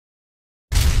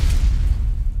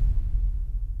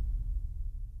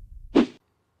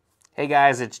Hey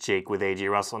guys, it's Jake with AJ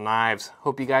Russell Knives.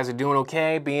 Hope you guys are doing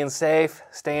okay, being safe,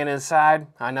 staying inside.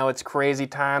 I know it's crazy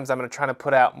times. I'm going to try to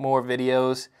put out more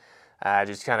videos,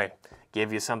 just kind of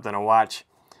give you something to watch.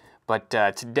 But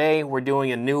today we're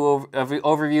doing a new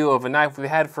overview of a knife we've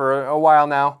had for a while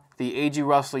now, the AJ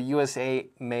Russell USA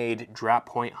made drop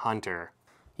point hunter.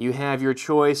 You have your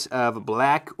choice of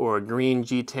black or green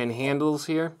G10 handles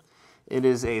here. It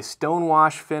is a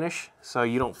stonewash finish, so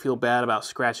you don't feel bad about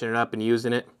scratching it up and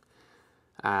using it.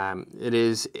 It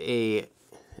is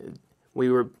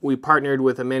we partnered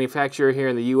with a manufacturer here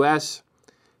in the US,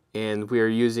 and we are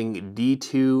using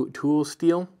D2 tool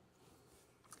steel.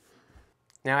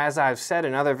 Now, as I've said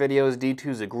in other videos, D2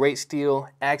 is a great steel,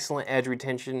 excellent edge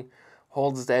retention,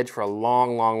 holds the edge for a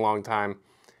long time.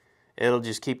 It'll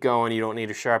just keep going. You don't need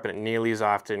to sharpen it nearly as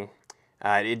often.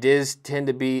 It does tend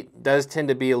to be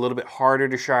a little bit harder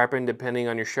to sharpen depending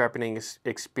on your sharpening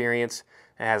experience.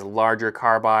 It has larger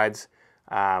carbides,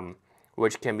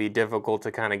 which can be difficult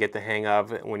to kind of get the hang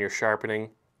of when you're sharpening.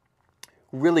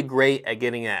 Really great at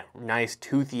getting that nice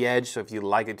toothy edge, so if you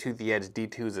like a toothy edge,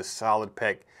 D2 is a solid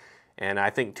pick. And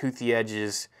I think toothy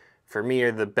edges, for me,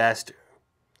 are the best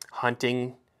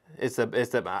hunting.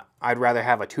 I'd rather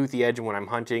have a toothy edge when I'm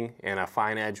hunting and a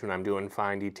fine edge when I'm doing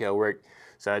fine detail work.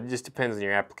 So it just depends on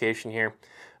your application here.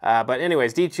 But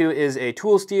anyways, D2 is a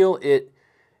tool steel. It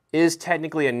is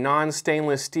technically a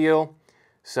non-stainless steel.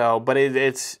 So, but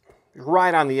it's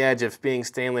right on the edge of being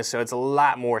stainless, so it's a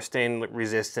lot more stain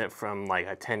resistant from like a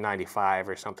 1095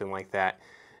 or something like that.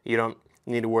 You don't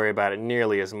need to worry about it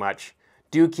nearly as much.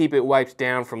 Do keep it wiped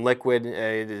down from liquid.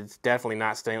 It's definitely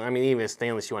not stainless. I mean, even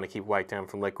stainless you want to keep wiped down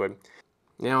from liquid.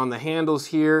 Now on the handles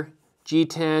here,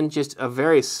 G10, just a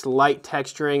very slight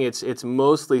texturing. It's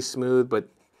mostly smooth, but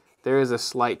there is a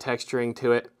slight texturing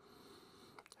to it.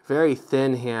 Very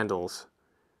thin handles,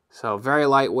 so very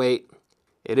lightweight.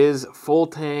 It is full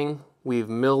tang. We've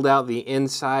milled out the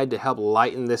inside to help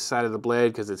lighten this side of the blade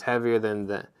because it's heavier than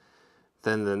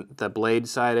the blade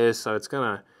side is. So it's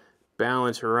gonna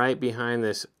balance right behind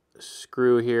this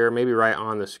screw here, maybe right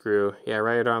on the screw. Yeah,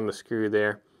 right on the screw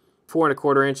there. 4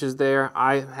 1/4 inches there.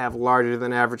 I have larger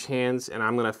than average hands, and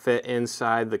I'm gonna fit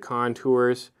inside the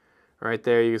contours. Right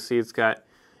there, you can see it's got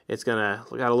a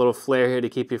little flare here to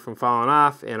keep you from falling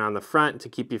off, and on the front to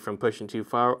keep you from pushing too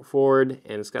far forward,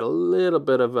 and it's got a little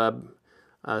bit of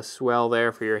a swell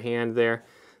there for your hand there.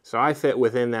 So I fit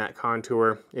within that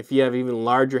contour. If you have even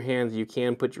larger hands, you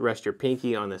can rest your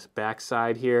pinky on this back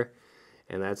side here,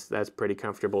 and that's pretty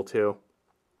comfortable too.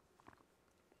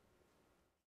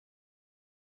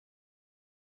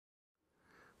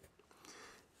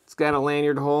 It's got a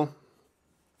lanyard hole.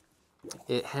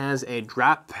 It has a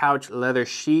drop pouch leather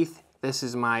sheath. This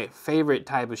is my favorite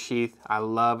type of sheath. I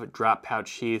love drop pouch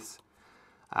sheaths.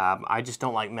 I just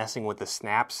don't like messing with the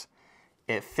snaps.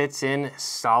 It fits in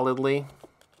solidly.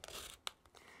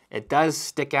 It does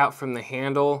stick out from the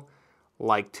handle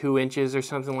like 2 inches or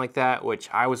something like that, which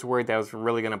I was worried that was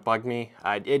really gonna bug me.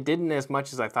 It didn't as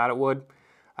much as I thought it would.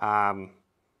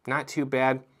 Not too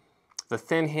bad. The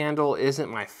thin handle isn't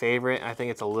my favorite. I think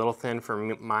it's a little thin for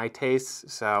my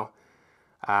tastes, so.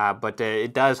 But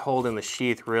it does hold in the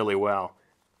sheath really well.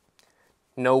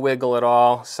 No wiggle at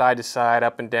all, side to side,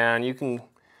 up and down. You can,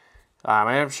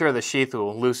 I'm sure the sheath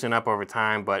will loosen up over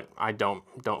time, but I don't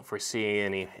foresee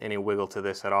any wiggle to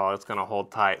this at all. It's gonna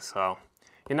hold tight, so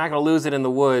you're not gonna lose it in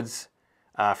the woods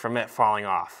from it falling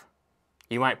off.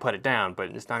 You might put it down, but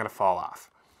it's not gonna fall off.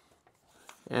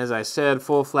 As I said,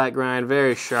 full flat grind,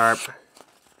 very sharp.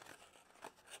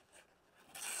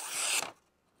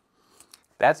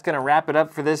 That's going to wrap it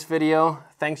up for this video.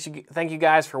 Thank you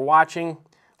guys for watching.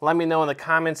 Let me know in the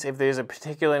comments if there's a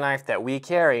particular knife that we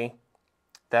carry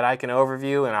that I can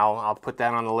overview, and I'll put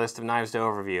that on the list of knives to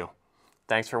overview.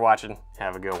 Thanks for watching.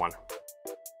 Have a good one.